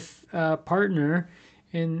 You're with a partner,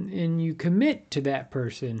 and you commit to that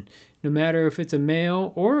person. No matter if it's a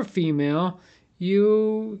male or a female,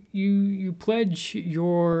 you pledge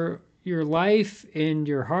your life and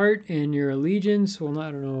your heart and your allegiance. Well, I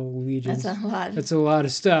don't know, allegiance. That's a lot. That's a lot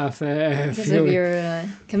of stuff. Because of your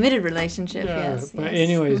committed relationship, yes. But yes.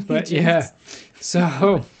 anyways, but yeah.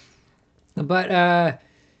 So But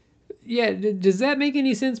yeah, does that make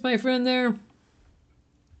any sense, my friend? There.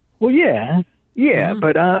 Well, yeah, Mhm.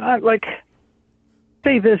 but I like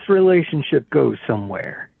say this relationship goes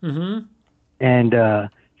somewhere, Mm-hmm. and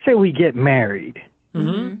say we get married,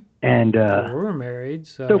 Mm-hmm. and Well, we're married,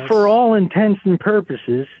 so. so for that's- all intents and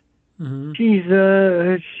purposes, Mhm. she's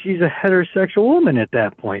a heterosexual woman at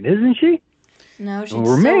that point, isn't she? No, she We're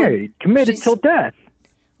still would- married, committed she's- till death.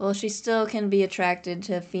 Well, she still can be attracted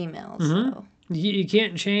to females. Mhm. So. You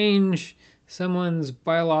can't change someone's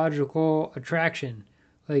biological attraction.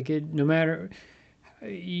 Like it, no matter.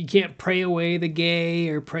 You can't pray away the gay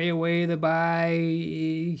or pray away the bi.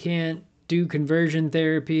 You can't do conversion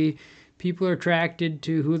therapy. People are attracted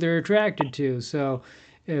to who they're attracted to. So,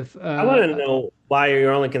 if I want to know why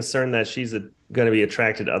you're only concerned that she's going to be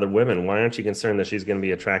attracted to other women. Why aren't you concerned that she's going to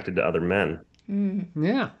be attracted to other men?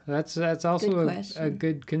 yeah, that's also Good a question.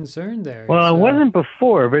 good concern there. Well, So- it wasn't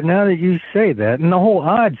before, but now that you say that, and the whole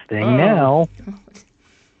odds thing, Oh. now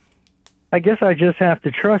I guess I just have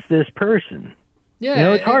to trust this person. Yeah, You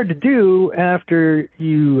know, it's hard to do after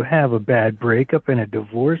you have a bad breakup and a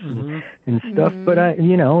divorce and stuff. But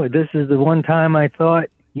this is the one time I thought,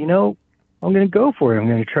 I'm going to go for it. I'm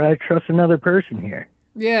going to try to trust another person here.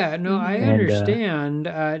 Yeah, no, I And,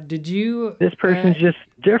 understand. Did you? This person's just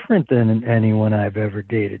different than anyone I've ever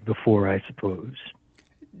dated before, I suppose.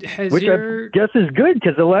 Has Which your I guess is good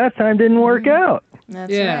because the last time didn't work out.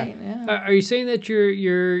 That's Yeah. right. Yeah. Are you saying that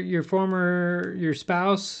your former your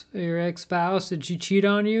spouse, your ex-spouse, did she cheat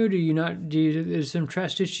on you? Do you not? There's some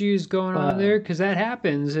trust issues going on there? Because that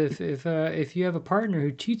happens if you have a partner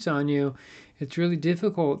who cheats on you, it's really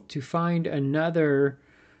difficult to find another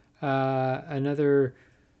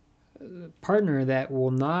partner that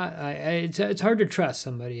will not. It's hard to trust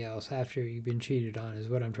somebody else after you've been cheated on. Is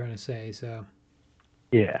what I'm trying to say. So.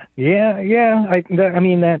 Yeah. I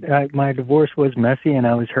mean that my divorce was messy, and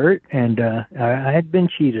I was hurt, and I had been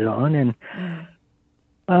cheated on, and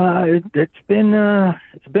it's been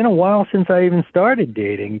a while since I even started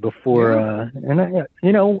dating before, and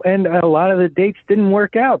and a lot of the dates didn't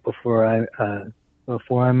work out before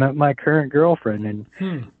I met my current girlfriend,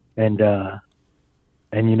 and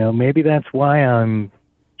maybe that's why I'm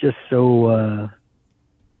just so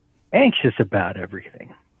anxious about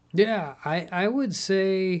everything. Yeah, I would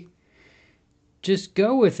say just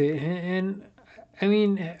go with it. And I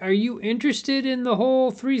mean, are you interested in the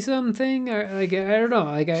whole threesome thing? Or, like, I don't know.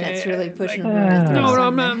 Like, That's really pushing like, the threesome no, there.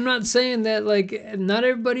 I'm not saying that. Like, not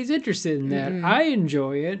everybody's interested in that. I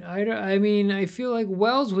enjoy it. I mean, I feel like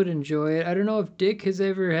Wells would enjoy it. I don't know if Dick has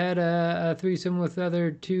ever had a threesome with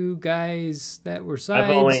other two guys that were sides.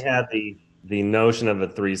 I've only had the notion of a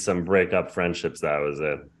threesome break up friendships. That was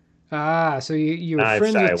it. Ah, so you were I've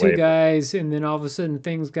friends shied with two away from it. guys, and then all of a sudden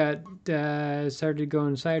things got started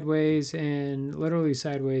going sideways, and literally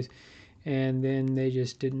sideways, and then they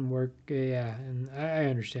just didn't work. Yeah, and I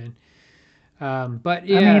understand. But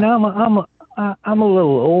yeah, I mean, I'm a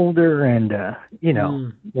little older, and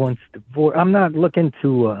once divorced, I'm not looking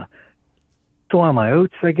to swallow my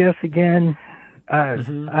oats, I guess. Again, I've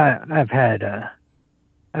had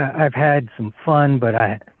some fun, but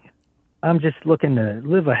I'm just looking to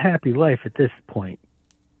live a happy life at this point.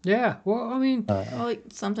 yeah. Well, I mean, Well, like,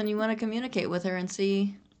 something you want to communicate with her and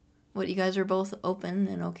see what you guys are both open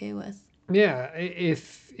and okay with. yeah.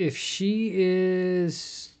 If she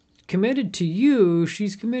is committed to you,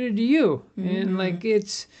 she's committed to you, and like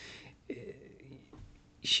it's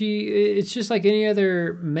just like any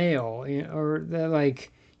other male, or that,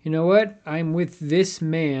 like, you know what, I'm with this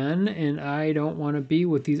man and I don't want to be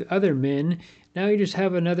with these other men. Now you just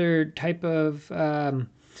have another type of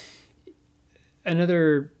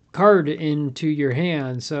another card into your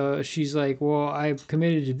hand. So she's like, well, I've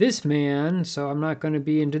committed to this man, so I'm not going to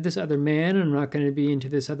be into this other man, and I'm not going to be into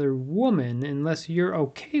this other woman unless you're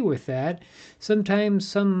okay with that. Sometimes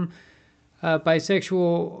some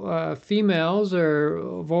bisexual females or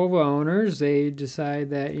vulva owners, they decide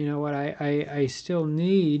that, you know what, I still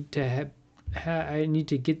need to I need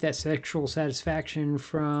to get that sexual satisfaction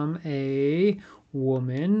from a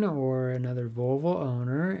woman or another vulva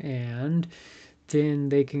owner, and then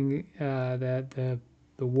they can that the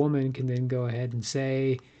woman can then go ahead and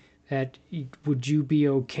say that, would you be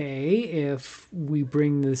okay if we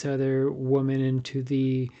bring this other woman into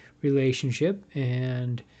the relationship?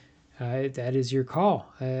 And that is your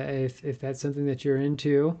call. If that's something that you're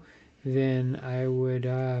into, then I would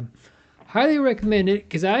highly recommend it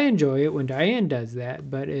because I enjoy it when Diane does that,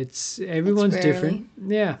 but everyone's different.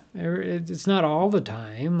 Yeah, it's not all the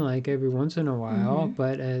time, like every once in a while,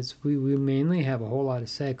 but as we mainly have a whole lot of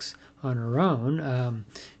sex on her own.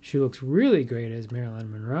 She looks really great as Marilyn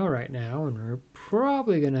Monroe right now, and we're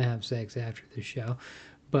probably going to have sex after the show,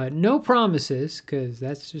 but no promises because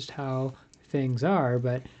that's just how things are,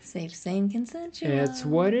 but safe, sane, consensual. it's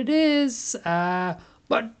what it is.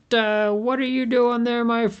 But what are you doing there,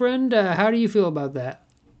 my friend? How do you feel about that?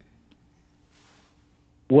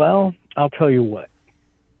 Well, I'll tell you what.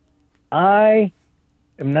 I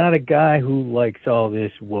am not a guy who likes all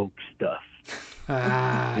this woke stuff.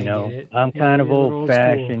 I get it. I'm kind of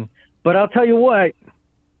old-fashioned. But I'll tell you what.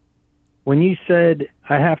 When you said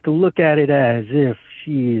I have to look at it as if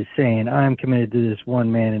she is saying I'm committed to this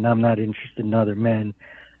one man and I'm not interested in other men,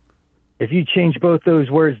 if you change both those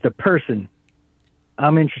words to person,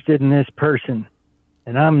 I'm interested in this person,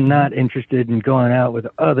 and I'm not interested in going out with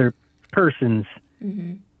other persons.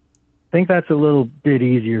 I think that's a little bit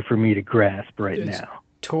easier for me to grasp now.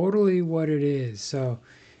 Totally what it is. So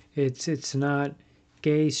it's not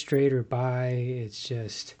gay, straight, or bi. It's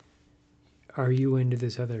just, are you into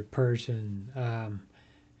this other person?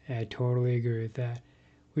 I totally agree with that.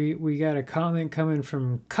 We got a comment coming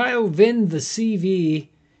from Kyle Vin, the CV.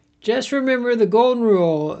 Just remember the golden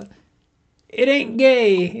rule. It ain't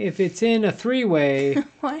gay if it's in a three-way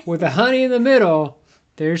with a honey in the middle.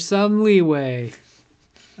 There's some leeway.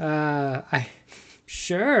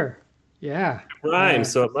 Sure. Yeah.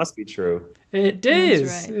 Rhymes, so it must be true. It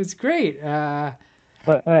is. That's right. It's great.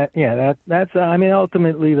 But that's. I mean,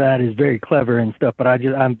 ultimately, that is very clever and stuff. But I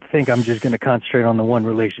think I'm just going to concentrate on the one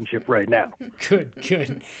relationship right now.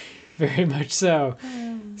 Good. Very much so.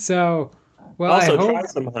 So, well, Also, I hope try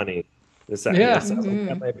some honey. Yeah. Sounds like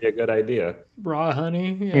that might be a good idea. raw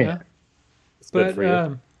honey. Yeah. It's good for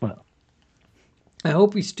you. Well. I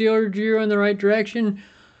hope we steered you in the right direction.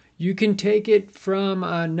 You can take it from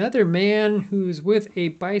another man who's with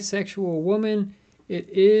a bisexual woman. It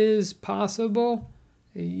is possible.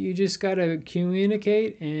 You just got to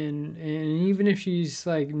communicate, and even if she's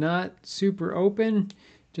like not super open,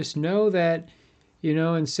 just know that,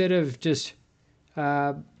 instead of just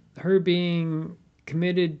her being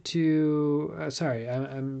committed to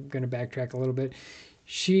I'm going to backtrack a little bit.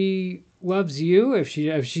 She loves you. If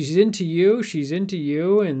she's into you, she's into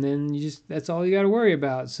you, and then that's all you got to worry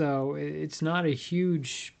about. So it's not a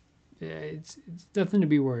huge it's nothing to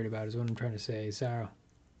be worried about is what I'm trying to say. So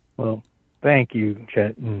Well, thank you,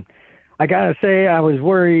 Chet. And I got to say, I was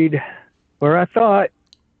worried, or I thought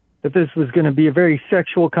that this was going to be a very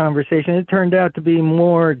sexual conversation. It turned out to be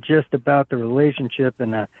more just about the relationship,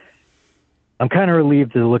 and I'm kind of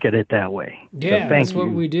relieved to look at it that way. Yeah, so that's what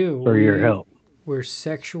we do. for your help. We're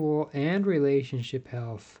sexual and relationship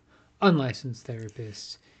health unlicensed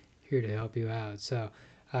therapists here to help you out. So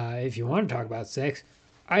if you want to talk about sex,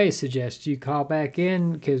 I suggest you call back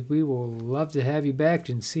in because we will love to have you back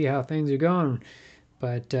and see how things are going.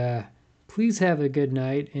 But please have a good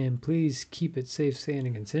night, and please keep it safe, sane,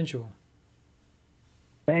 and consensual.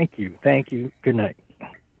 Thank you. Good night.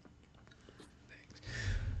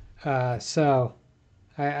 So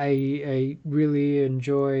I really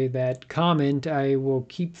enjoy that comment. I will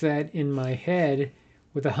keep that in my head.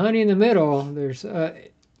 With a honey in the middle, there's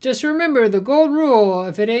just remember the golden rule.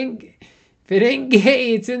 If it ain't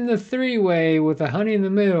gay, it's in the three-way with a honey in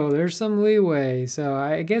the middle. There's some leeway. So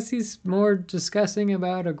I guess he's more discussing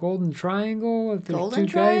about a golden triangle. If Golden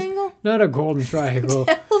two guys, triangle? not a golden triangle.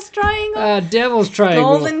 Devil's triangle? Devil's triangle.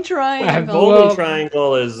 Golden triangle. Golden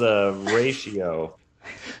triangle is a ratio.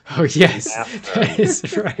 Oh yes, that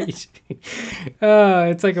is right.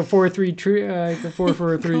 It's like a 4-3 like a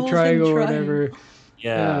 4-4-3 triangle or whatever.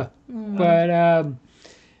 Yeah. But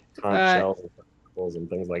Conch shells and circles and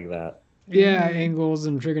things like that. yeah, angles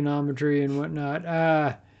and trigonometry and whatnot.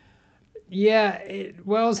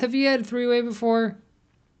 Wells, have you had a three-way before?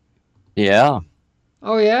 Yeah,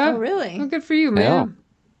 Oh yeah. Oh, really? Oh, good for you, man.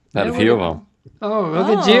 had a few of them. Oh,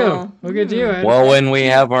 look at you. Look at you. Well, when we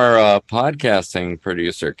have our podcasting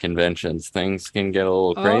producer conventions, things can get a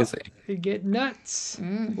little crazy. You get nuts.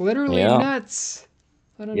 Literally Yeah. nuts.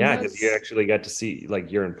 Yeah, because you actually got to see,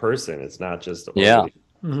 like, you're in person. It's not just Yeah.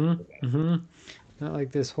 Not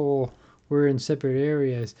like this whole we're in separate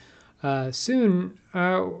areas. Soon,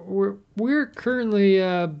 we're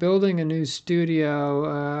currently building a new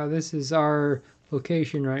studio. This is our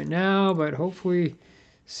location right now, but hopefully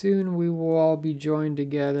soon we will all be joined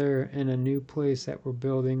together in a new place that we're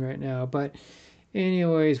building right now. But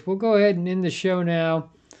anyways, we'll go ahead and end the show now.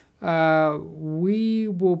 We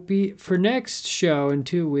will be, for next show in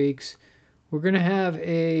 2 weeks, we're going to have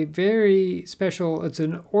a very special, it's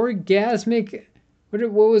an orgasmic,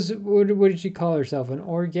 what did she call herself? An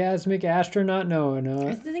orgasmic astronaut? No,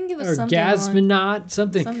 I think it was something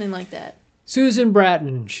something like that. Susan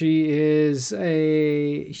Bratton. She is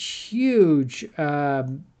a huge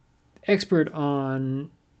expert on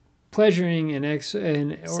pleasuring and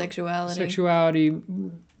sexuality,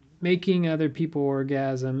 making other people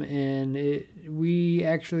orgasm. And we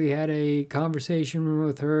actually had a conversation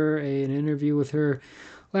with her, an interview with her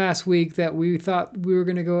last week that we thought we were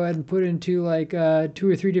going to go ahead and put into like 2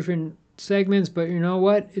 or 3 different segments. But you know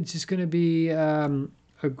what? It's just going to be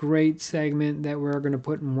a great segment that we're going to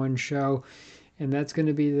put in one show, and that's going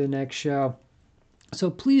to be the next show.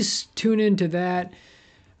 So please tune into that,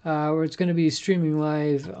 where it's going to be streaming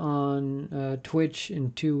live on Twitch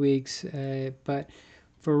in 2 weeks. But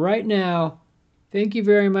for right now, thank you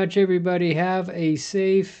very much, everybody. Have a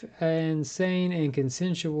safe and sane and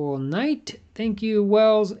consensual night. Thank you,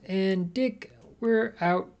 Wells and Dick. We're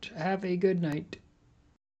out. Have a good night.